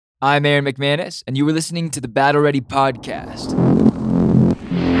I'm Aaron McManus, and you were listening to the Battle Ready podcast.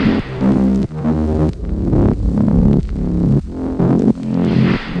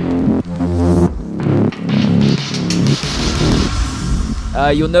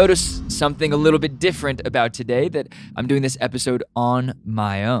 You'll notice something a little bit different about today, that I'm doing this episode on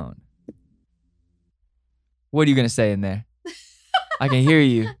my own. What are you going to say in there? I can hear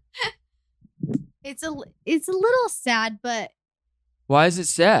you. It's a little sad, but Why is it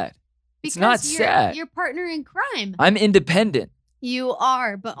sad? It's not sad. Your partner in crime. I'm independent. You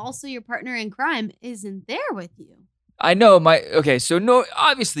are, but also your partner in crime isn't there with you. I know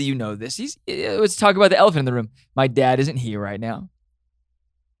obviously you know this. Let's talk about the elephant in the room. My dad isn't here right now.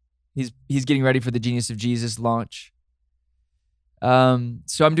 He's getting ready for the Genius of Jesus launch. So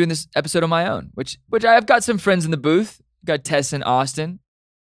I'm doing this episode on my own, which I've got some friends in the booth. Got Tess and Austin.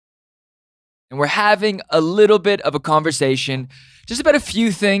 And we're having a little bit of a conversation just about a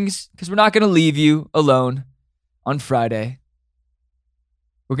few things, because we're not going to leave you alone on Friday.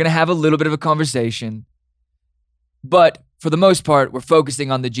 We're going to have a little bit of a conversation. But for the most part, we're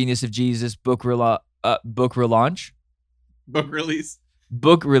focusing on the Genius of Jesus book relaunch.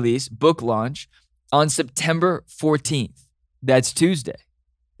 Book release, book launch on September 14th. That's Tuesday.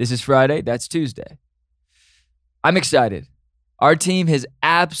 This is Friday. That's Tuesday. I'm excited. Our team has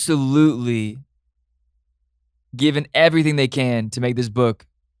absolutely given everything they can to make this book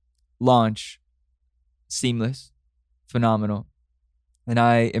launch seamless, phenomenal. And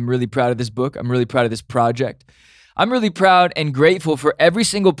I am really proud of this book. I'm really proud of this project. I'm really proud and grateful for every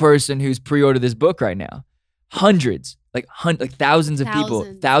single person who's pre-ordered this book right now. Hundreds, like thousands of people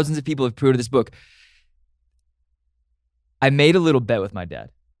have pre-ordered this book. I made a little bet with my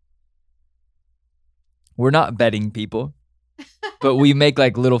dad. We're not betting people, but we make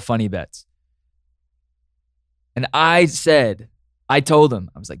like little funny bets. And I told him,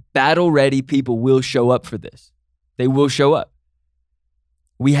 I was like, battle ready people will show up for this. They will show up.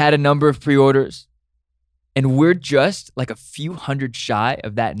 We had a number of pre-orders, and we're just like a few hundred shy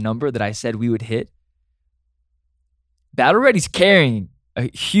of that number that I said we would hit. Battle Ready's carrying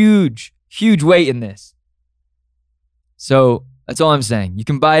a huge, huge weight in this. So that's all I'm saying. You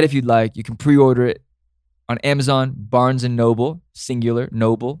can buy it if you'd like. You can pre-order it on Amazon, Barnes & Noble, singular,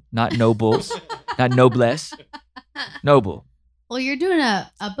 noble, not nobles, not noblesse, noble. Well, you're doing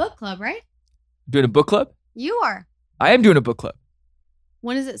a book club, right? Doing a book club? You are. I am doing a book club.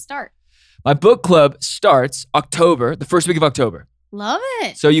 When does it start? My book club starts the first week of October. Love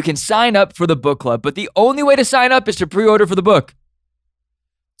it. So you can sign up for the book club, but the only way to sign up is to pre-order for the book.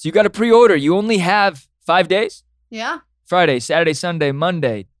 So you got to pre-order. You only have 5 days? Yeah. Friday, Saturday, Sunday,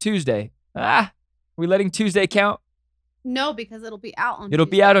 Monday, Tuesday. Are we letting Tuesday count? No, because it'll be out on It'll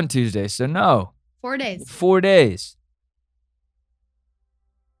Tuesday. be out on Tuesday, so no. 4 days. 4 days.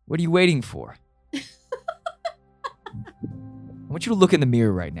 What are you waiting for? I want you to look in the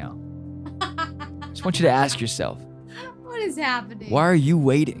mirror right now. I just want you to ask yourself, What is happening? why are you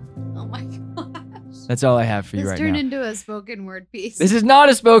waiting? Oh my gosh. That's all I have for you right This now. turned into a spoken word piece. This is not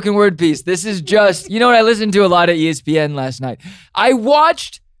a spoken word piece. This is just, you know what? I listened to a lot of ESPN last night. I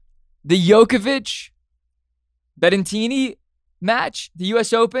watched the Djokovic-Berrettini match, the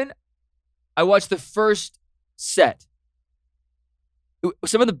US Open. I watched the first set.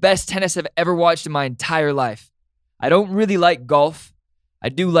 Some of the best tennis I've ever watched in my entire life. I don't really like golf. I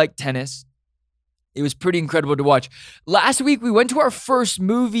do like tennis. It was pretty incredible to watch. Last week, we went to our first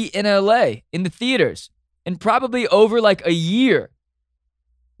movie in LA, in the theaters, in probably over like a year.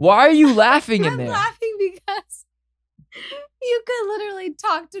 Why are you laughing in there? I'm laughing because you could literally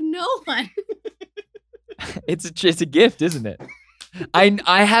talk to no one. It's a gift, isn't it?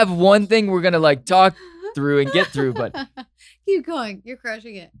 I have one thing we're going to like talk through and get through, but Keep going. You're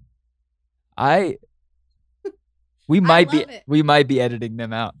crushing it. we might love be editing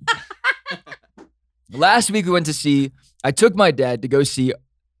them out. Last week I took my dad to go see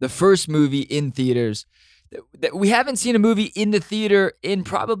the first movie in theaters. We haven't seen a movie in the theater in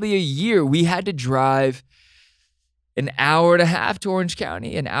probably a year. We had to drive an hour and a half to Orange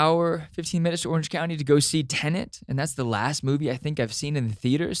County, an hour, 15 minutes to Orange County to go see Tenet. And that's the last movie I think I've seen in the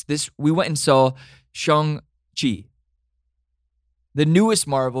theaters. We went and saw Shang-Chi, the newest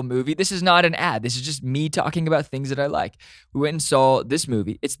Marvel movie. This is not an ad. This is just me talking about things that I like. We went and saw this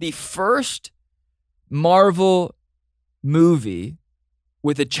movie. It's the first Marvel movie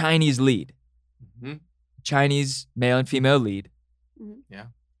with a Chinese lead. Mm-hmm. Chinese male and female lead. Mm-hmm. Yeah.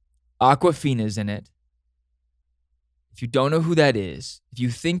 Awkwafina's in it. If you don't know who that is, if you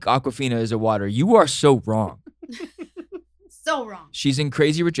think Awkwafina is a water, you are so wrong. So wrong. She's in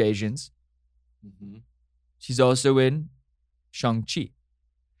Crazy Rich Asians. Mm-hmm. She's also in Shang-Chi.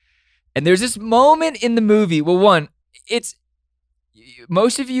 And there's this moment in the movie. Well, one, it's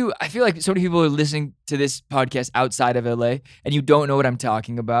most of you, I feel like so many people are listening to this podcast outside of LA and you don't know what I'm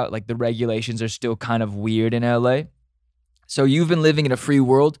talking about. Like the regulations are still kind of weird in LA. So you've been living in a free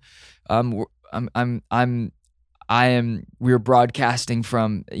world. We're broadcasting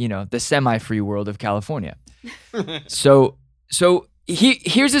from, the semi-free world of California. So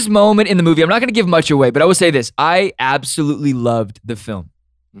here's this moment in the movie. I'm not going to give much away, but I will say this. I absolutely loved the film.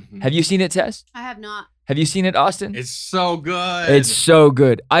 Mhm. Have you seen it, Tess? I have not. Have you seen it, Austin? It's so good. It's so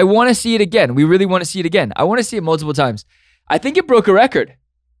good. I want to see it again. We really want to see it again. I want to see it multiple times. I think it broke a record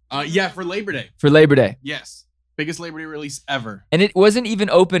Yeah, for Labor Day. for Labor Day. Yes. Biggest Labor Day release ever. And it wasn't even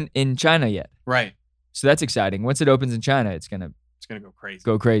open in China yet. Right. So that's exciting. Once it opens in China, it's going to It's going to go crazy.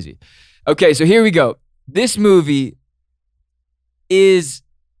 go crazy. Okay, so here we go. This movie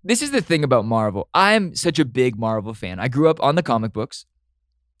this is the thing about Marvel. I'm such a big Marvel fan. I grew up on the comic books.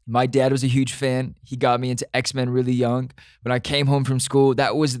 My dad was a huge fan. He got me into X-Men really young. When I came home from school,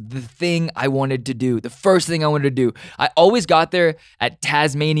 that was the thing I wanted to do. The first thing I wanted to do. I always got there at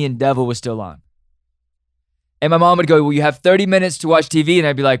Tasmanian Devil was still on. And my mom would go, well, you have 30 minutes to watch TV. And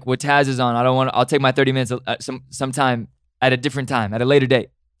I'd be like, well, Taz is on. I'll take my 30 minutes sometime at a different time, at a later date.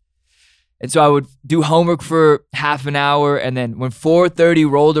 And so I would do homework for half an hour. And then when 4:30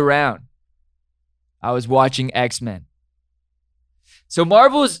 rolled around, I was watching X-Men. So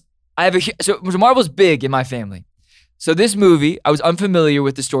Marvel's big in my family. So this movie, I was unfamiliar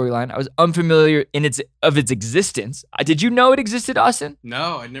with the storyline. I was unfamiliar of its existence. Did you know it existed, Austin?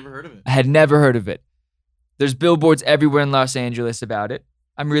 No, I'd never heard of it. I had never heard of it. There's billboards everywhere in Los Angeles about it.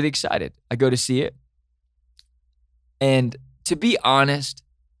 I'm really excited. I go to see it. And to be honest,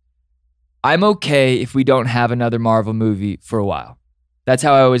 I'm okay if we don't have another Marvel movie for a while. That's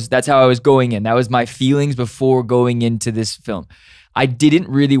how I was going in. That was my feelings before going into this film. I didn't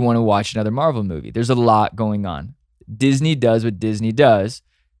really want to watch another Marvel movie. There's a lot going on. Disney does what Disney does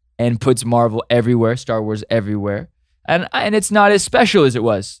and puts Marvel everywhere, Star Wars everywhere. And it's not as special as it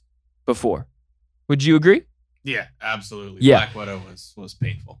was before. Would you agree? Yeah, absolutely. Yeah. Black Widow was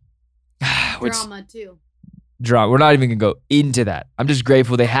painful. Drama too. Drama. We're not even going to go into that. I'm just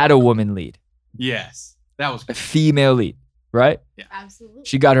grateful they had a woman lead, Yes. That was a female lead, right? Absolutely.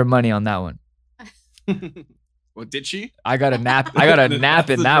 She got her money on that one. Well, did she? I got a nap That's in the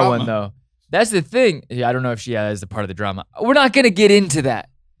that drama. one though. That's the thing. Yeah, I don't know if she is a part of the drama. We're not gonna get into that.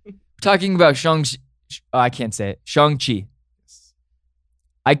 We're talking about I can't say it. Shang-Chi.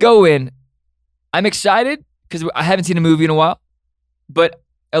 I go in. I'm excited because I haven't seen a movie in a while, but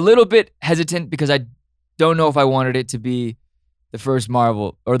a little bit hesitant because I don't know if I wanted it to be the first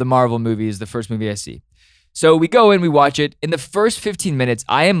Marvel or the Marvel movie is the first movie I see. So we go in, we watch it. In the first 15 minutes,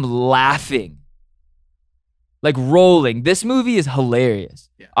 I am laughing. Like rolling. This movie is hilarious.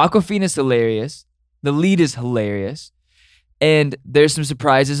 Yeah. Awkwafina's hilarious. The lead is hilarious. And there's some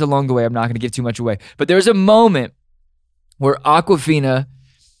surprises along the way. I'm not going to give too much away. But there's a moment where Awkwafina,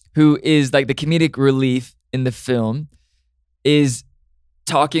 who is like the comedic relief in the film, is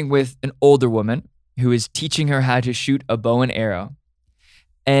talking with an older woman who is teaching her how to shoot a bow and arrow.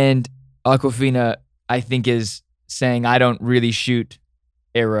 And Awkwafina, I think, is saying, I don't really shoot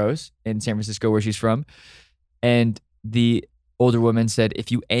arrows in San Francisco where she's from. And the older woman said,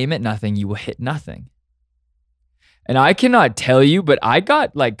 if you aim at nothing, you will hit nothing. And I cannot tell you, but I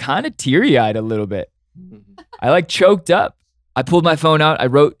got like kind of teary-eyed a little bit. I like choked up. I pulled my phone out. I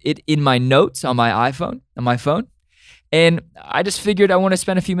wrote it in my notes on my phone. And I just figured I want to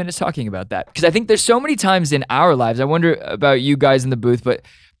spend a few minutes talking about that. Because I think there's so many times in our lives, I wonder about you guys in the booth, but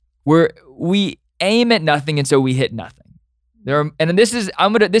we aim at nothing and so we hit nothing. This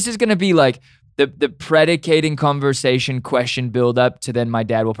is gonna be like the predicating conversation question build up to then my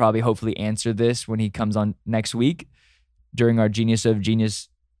dad will probably hopefully answer this when he comes on next week during our Genius of Genius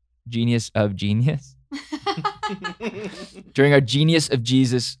during our Genius of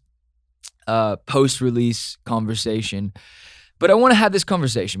Jesus post-release conversation. But I want to have this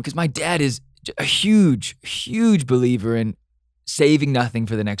conversation because my dad is a huge, huge believer in saving nothing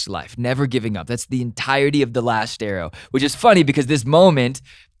for the next life, never giving up. That's the entirety of The Last Arrow, which is funny because this moment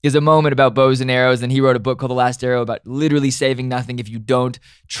is a moment about bows and arrows, and he wrote a book called The Last Arrow about literally saving nothing. If you don't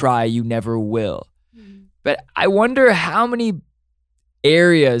try, you never will. Mhm. But I wonder how many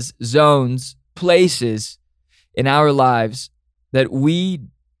areas, zones, places in our lives that we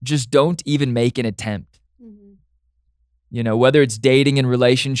just don't even make an attempt. Mhm. You know, whether it's dating and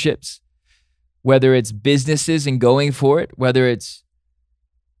relationships, whether it's businesses and going for it, whether it's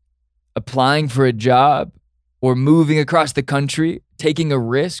applying for a job or moving across the country, taking a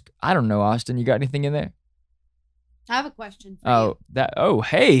risk. I don't know, Austin, you got anything in there? I have a question for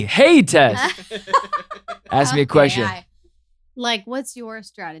Hey, Tess. Ask me a Okay, question. Like, what's your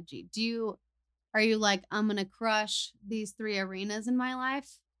strategy? Are you like, I'm gonna crush these 3 arenas in my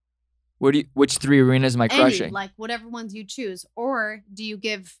life? Which 3 arenas am I crushing? Any, like whatever ones you choose, or do you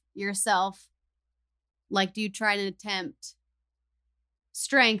give yourself, like, do you try to attempt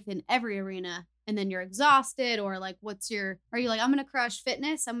strength in every arena and then you're exhausted, or like, are you like, I'm gonna crush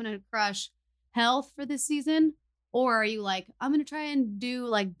fitness, I'm gonna crush health for this season, or are you like, I'm gonna try and do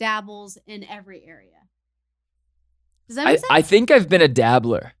like dabbles in every area? Does that make sense? I think I've been a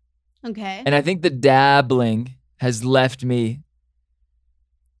dabbler. Okay. And I think the dabbling has left me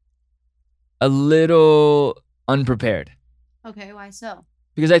a little unprepared. Okay, why so?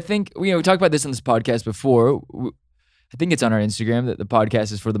 Because I think, we talked about this on this podcast before. I think it's on our Instagram that the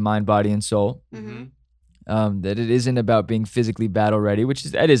podcast is for the mind, body, and soul. Mm-hmm. That it isn't about being physically battle ready,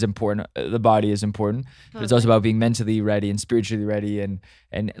 that is important. The body is important, but it's also about being mentally ready and spiritually ready, and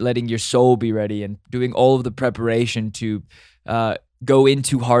letting your soul be ready and doing all of the preparation to go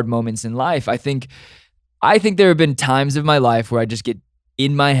into hard moments in life. I think there have been times of my life where I just get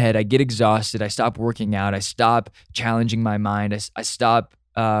in my head, I get exhausted, I stop working out, I stop challenging my mind, I stop,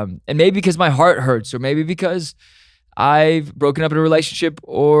 and maybe because my heart hurts, or maybe because I've broken up in a relationship,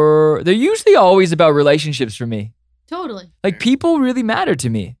 or they're usually always about relationships for me. Totally. Like, people really matter to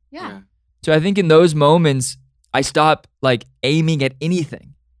me. Yeah. So I think in those moments, I stop like aiming at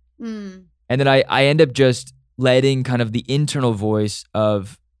anything. Mm. And then I end up just letting kind of the internal voice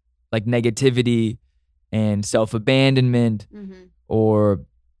of like negativity and self-abandonment, Mm-hmm. or,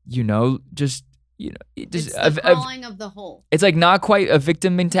 just, It's the crawling of the whole. It's like not quite a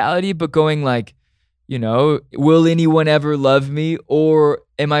victim mentality, but going like, will anyone ever love me, or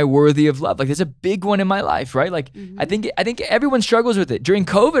am I worthy of love? Like, there's a big one in my life, right? Like, Mhm. I think everyone struggles with it. During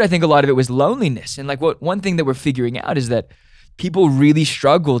COVID, I think a lot of it was loneliness. And like, one thing that we're figuring out is that people really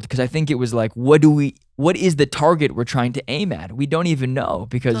struggled, because I think it was like, what is the target we're trying to aim at? We don't even know,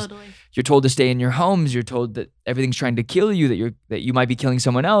 because Totally. you're told to stay in your homes. You're told that everything's trying to kill you, that you might be killing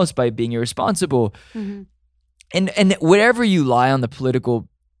someone else by being irresponsible. Mm-hmm. And wherever you lie on the political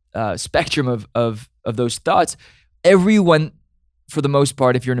spectrum of those thoughts, everyone, for the most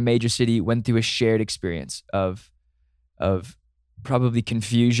part, if you're in a major city, went through a shared experience of probably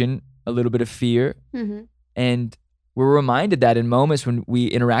confusion, a little bit of fear. Mm-hmm. And we're reminded that in moments when we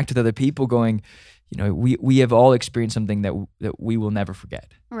interact with other people, going, we have all experienced something that we will never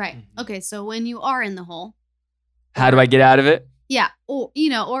forget. Right. Okay. So when you are in the hole, How do I get out of it? yeah, or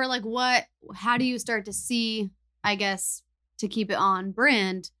or like how do you start to see, I guess, to keep it on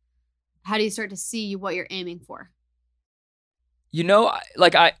brand, how do you start to see what you're aiming for?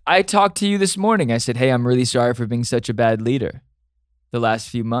 I talked to you this morning. I said, hey, I'm really sorry for being such a bad leader the last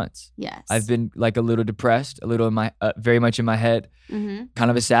few months. Yes. I've been like a little depressed, a little in my, very much in my head, Mm-hmm. kind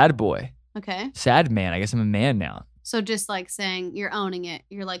of a sad boy, Okay. sad man. I guess I'm a man now. So just like saying you're owning it.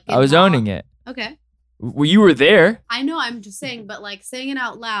 You're like, I was owning it. Okay. Well, you were there. I know, I'm just saying, but like saying it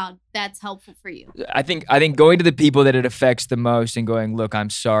out loud, that's helpful for you. I think going to the people that it affects the most and going, look, I'm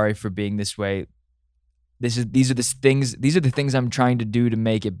sorry for being this way. These are the things I'm trying to do to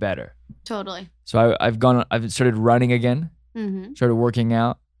make it better. Totally. So I've started running again, Mm-hmm. started working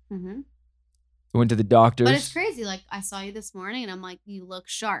out, Mm-hmm. went to the doctors. But it's crazy. Like, I saw you this morning and I'm like, you look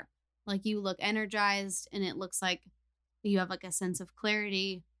sharp. Like, you look energized, and it looks like you have like a sense of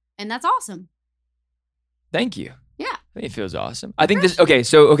clarity. And that's awesome. Thank you. Yeah. I think it feels awesome. I think if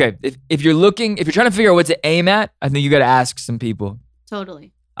you're trying to figure out what to aim at, I think you got to ask some people.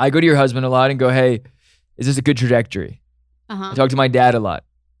 Totally. I go to your husband a lot and go, hey, is this a good trajectory? Uh-huh. I talk to my dad a lot.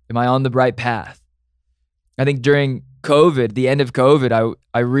 Am I on the right path? I think during COVID, the end of COVID,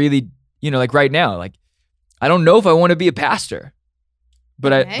 I really, like right now, like, I don't know if I want to be a pastor,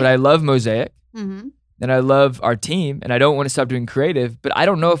 but Okay. I love Mosaic, Mm-hmm. and I love our team, and I don't want to stop doing creative, but I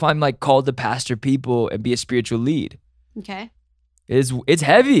don't know if I'm like called to pastor people and be a spiritual lead. Okay. It's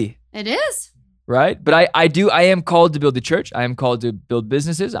heavy, It is. right? But I am called to build the church. I am called to build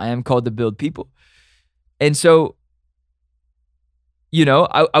businesses. I am called to build people. And so,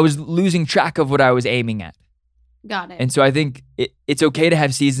 I was losing track of what I was aiming at. Got it. And so I think it's okay to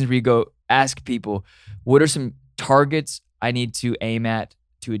have seasons where you go ask people, what are some targets I need to aim at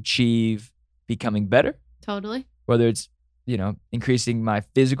to achieve becoming better? Totally. Whether it's, increasing my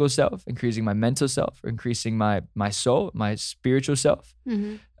physical self, increasing my mental self, or increasing my soul, my spiritual self.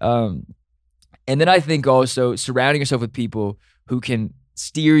 Mm-hmm. And then I think also surrounding yourself with people who can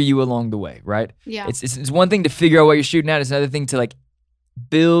steer you along the way, right? Yeah. It's one thing to figure out what you're shooting at. It's another thing to like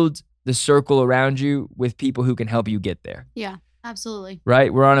build the circle around you with people who can help you get there. Yeah. Absolutely.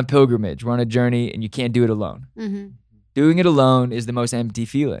 right? We're on a pilgrimage, we're on a journey, and you can't do it alone. Mm-hmm. Doing it alone is the most empty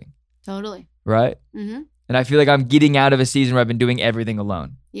feeling, Totally. right? Mm-hmm. And I feel like I'm getting out of a season where I've been doing everything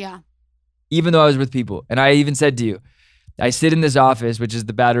alone, Yeah. even though I was with people. And I even said to you, I sit in this office, which is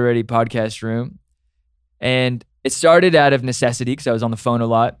the Battle Ready podcast room, and it started out of necessity because I was on the phone a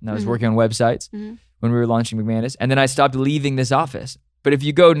lot and I was Mhm. working on websites Mhm. when we were launching McManus. And then I stopped leaving this office. But if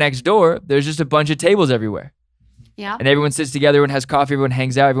you go next door, there's just a bunch of tables everywhere. Yeah. And everyone sits together, everyone has coffee, everyone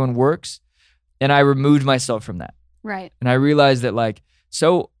hangs out, everyone works. And I removed myself from that. Right. And I realized that like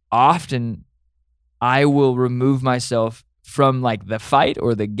so often I will remove myself from like the fight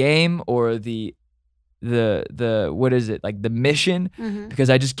or the game or the what is it? Like the mission Mm-hmm. because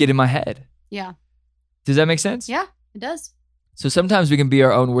I just get in my head. Yeah. Does that make sense? Yeah, it does. So sometimes we can be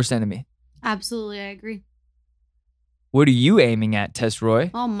our own worst enemy. Absolutely. I agree. What are you aiming at, Tess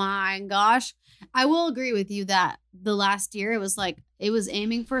Roy? Oh my gosh. I will agree with you that the last year it was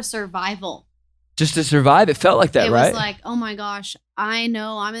aiming for survival. Just to survive? It felt like that, It right? was like, oh my gosh, I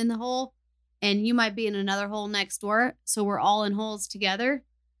know I'm in the hole and you might be in another hole next door. So we're all in holes together.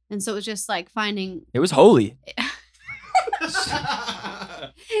 And so it was just like finding It was holy.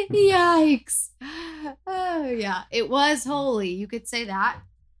 yikes. Oh yeah. It was holy. You could say that.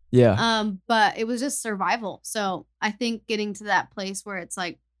 Yeah. But it was just survival. So I think getting to that place where it's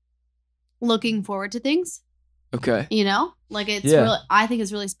like looking forward to things, Okay. you know, like it's Yeah. really, I think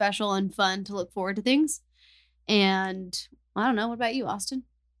it's really special and fun to look forward to things. And I don't know. What about you, Austin?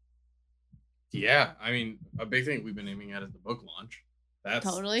 Yeah, I mean, a big thing we've been aiming at is the book launch. That's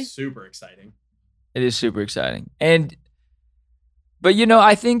Totally. super exciting. It is super exciting. But you know,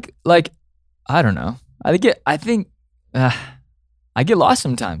 I think like, I don't know. I think I get lost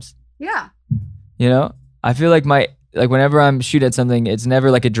sometimes. Yeah. You know, I feel like whenever I'm shooting at something, it's never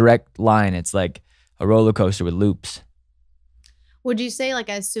like a direct line. It's like a roller coaster with loops. Would you say like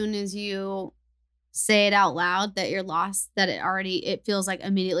as soon as you say it out loud that you're lost, that it feels like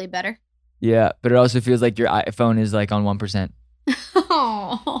immediately better? Yeah, but it also feels like your iPhone is like on 1%.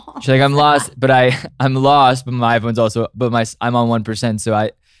 Oh. She's like, I'm lost, but I'm lost, but my iPhone's also, I'm on 1%, so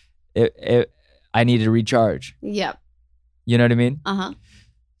I need to recharge. Yep. You know what I mean? Uh-huh.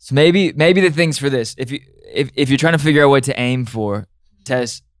 So maybe the things for this, if you're trying to figure out what to aim for,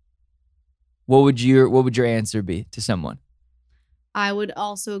 Tess, what would your answer be to someone? I would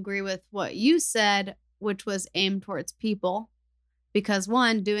also agree with what you said, which was aim towards people. Because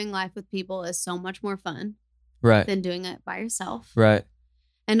one, doing life with people is so much more fun Right. than doing it by yourself. Right.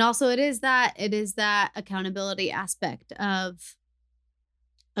 And also it is that accountability aspect of,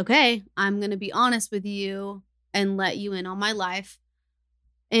 okay, I'm going to be honest with you and let you in on my life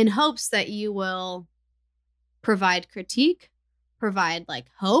in hopes that you will provide critique, provide like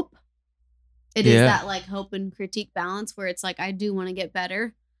hope. It is Yeah. that like hope and critique balance where it's like, I do want to get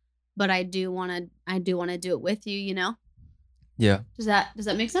better, but I do want to do it with you, you know? Yeah. Does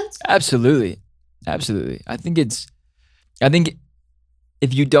that make sense? Absolutely. I think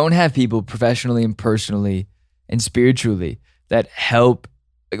if you don't have people professionally and personally and spiritually that help,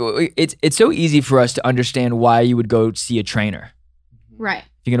 it's so easy for us to understand why you would go see a trainer. Right.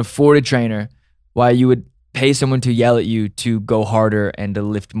 If you can afford a trainer, why you would pay someone to yell at you to go harder and to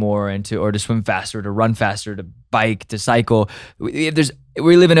lift more and to swim faster, to run faster, to bike, to cycle. We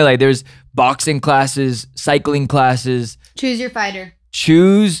live in LA. There's boxing classes, cycling classes. Choose your fighter.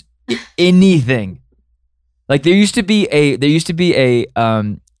 Choose anything. Like there used to be a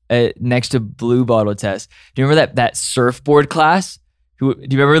next to Blue Bottle Test. Do you remember that surfboard class? Do you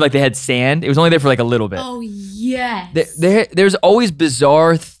remember like they had sand? It was only there for like a little bit. Oh yes. There's always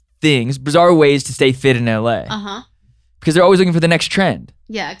bizarre ways to stay fit in LA. Uh-huh. Because they're always looking for the next trend.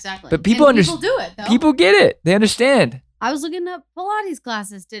 Yeah, exactly. But people And people do it though. People get it. They understand. I was looking up Pilates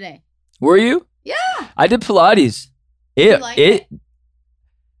classes today. Were you? Yeah. I did Pilates. You like it?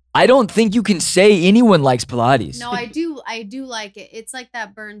 I don't think you can say anyone likes Pilates. No, I do like it. It's like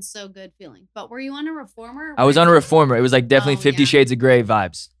that burns so good feeling. But were you on a reformer? I was on a reformer. It was like definitely Oh, 50 yeah. Shades of Grey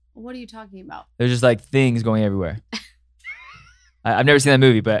vibes. What are you talking about? There's just like things going everywhere. I've never seen that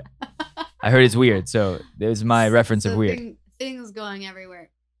movie, but I heard it's weird. So it was my reference of So weird. Things going everywhere.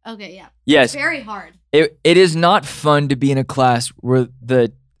 Okay, yeah. Yes. Very hard. It is not fun to be in a class where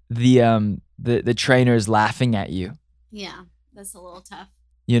the trainer is laughing at you. Yeah, that's a little tough.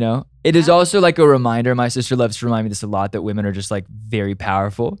 You know, it is Yeah. also like a reminder. My sister loves to remind me this a lot, that women are just like very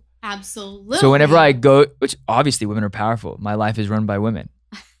powerful. Absolutely. So whenever I go, which obviously women are powerful, my life is run by women.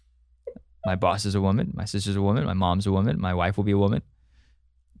 My boss is a woman. My sister's a woman. My mom's a woman. My wife will be a woman.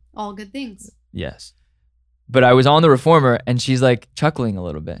 all good things. Yes. But I was on the reformer and she's like chuckling a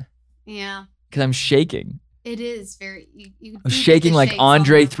little bit Yeah. because I'm shaking. It is very. You I was shaking like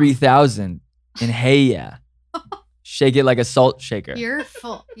Andre 3000 in Hey Ya. Shake it like a salt shaker. You're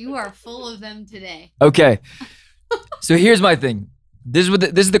full. You are full of them today. Okay. So here's my thing. This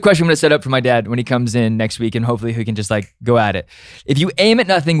is the question I'm going to set up for my dad when he comes in next week, and hopefully he can just like go at it. If you aim at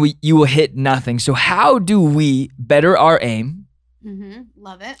nothing, you will hit nothing. So how do we better our aim?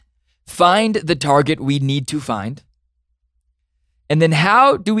 Love it. Find the target we need to find. And then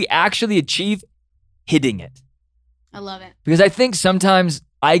how do we actually achieve hitting it? I love it. Because I think sometimes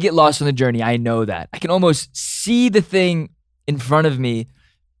I get lost on the journey. I know that. I can almost see the thing in front of me,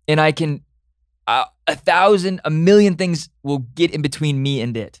 and I can, 1,000, 1,000,000 things will get in between me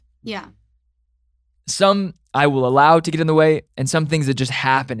and it. Yeah. Some I will allow to get in the way, and some things that just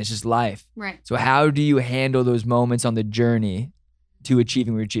happen. It's just life. Right. So how do you handle those moments on the journey to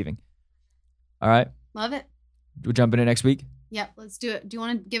achieving what you're achieving? All right. Love it. We'll jump into next week. Yep. Let's do it. Do you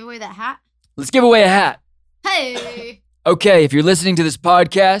want to give away that hat? Let's give away a hat. Hey. Okay, if you're listening to this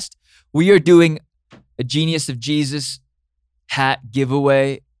podcast, we are doing a Genius of Jesus hat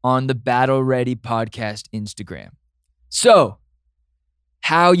giveaway on the Battle Ready Podcast Instagram. So,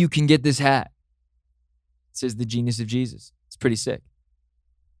 how you can get this hat? It says the Genius of Jesus. It's pretty sick.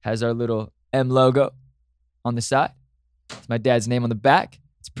 Has our little M logo on the side. It's my dad's name on the back.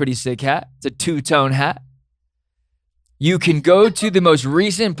 It's a pretty sick hat. It's a two-tone hat. You can go to the most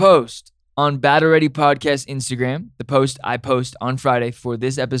recent post on Battle Ready Podcast Instagram, the post I post on Friday for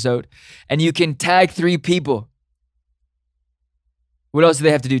this episode, and you can tag 3 people. What else do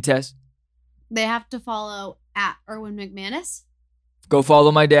they have to do, Tess? They have to follow at Erwin McManus. Go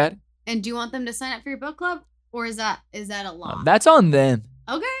follow my dad. And do you want them to sign up for your book club, or is that a lot? That's on them.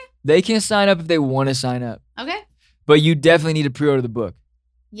 Okay. They can sign up if they want to sign up. Okay. But you definitely need to pre-order the book.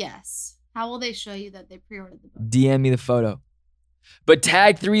 Yes. How will they show you that they pre-ordered the book? DM me the photo. But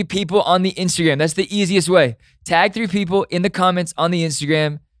tag 3 people on the Instagram. That's the easiest way. Tag 3 people in the comments on the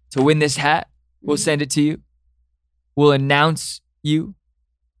Instagram to win this hat. We'll send it to you. We'll announce you.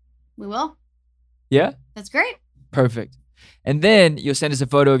 We will. Yeah? That's great. Perfect. And then you'll send us a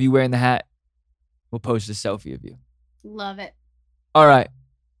photo of you wearing the hat. We'll post a selfie of you. Love it. All right.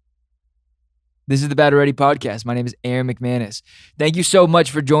 This is the Battle Ready Podcast. My name is Aaron McManus. Thank you so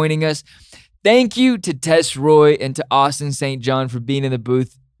much for joining us. Thank you to Tess Roy and to Austin St. John for being in the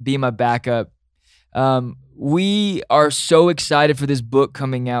booth, being my backup. We are so excited for this book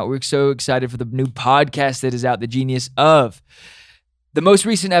coming out. We're so excited for the new podcast that is out, The Genius of. The most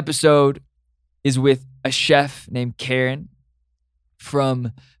recent episode is with a chef named Karen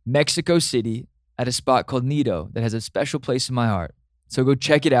from Mexico City at a spot called Nido that has a special place in my heart. So go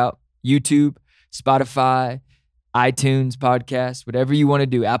check it out. YouTube, Spotify, iTunes podcast, whatever you want to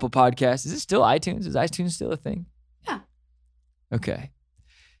do. Apple Podcasts. Is it still iTunes? Is iTunes still a thing? Yeah. Okay.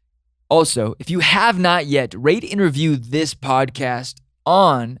 Also, if you have not yet, rate and review this podcast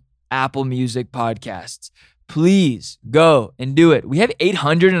on Apple Music Podcasts. Please go and do it. We have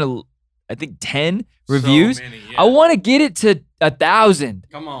 810 reviews. So many, yeah. I want to get it to 1,000.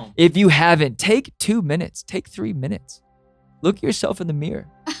 Come on. If you haven't, take 2 minutes. Take 3 minutes. Look yourself in the mirror.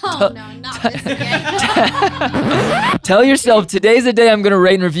 Oh, no, not this again. Tell yourself, today's the day I'm going to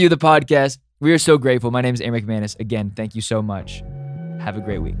rate and review the podcast. We are so grateful. My name is Aaron McManus. Again, thank you so much. Have a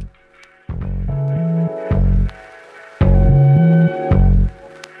great week.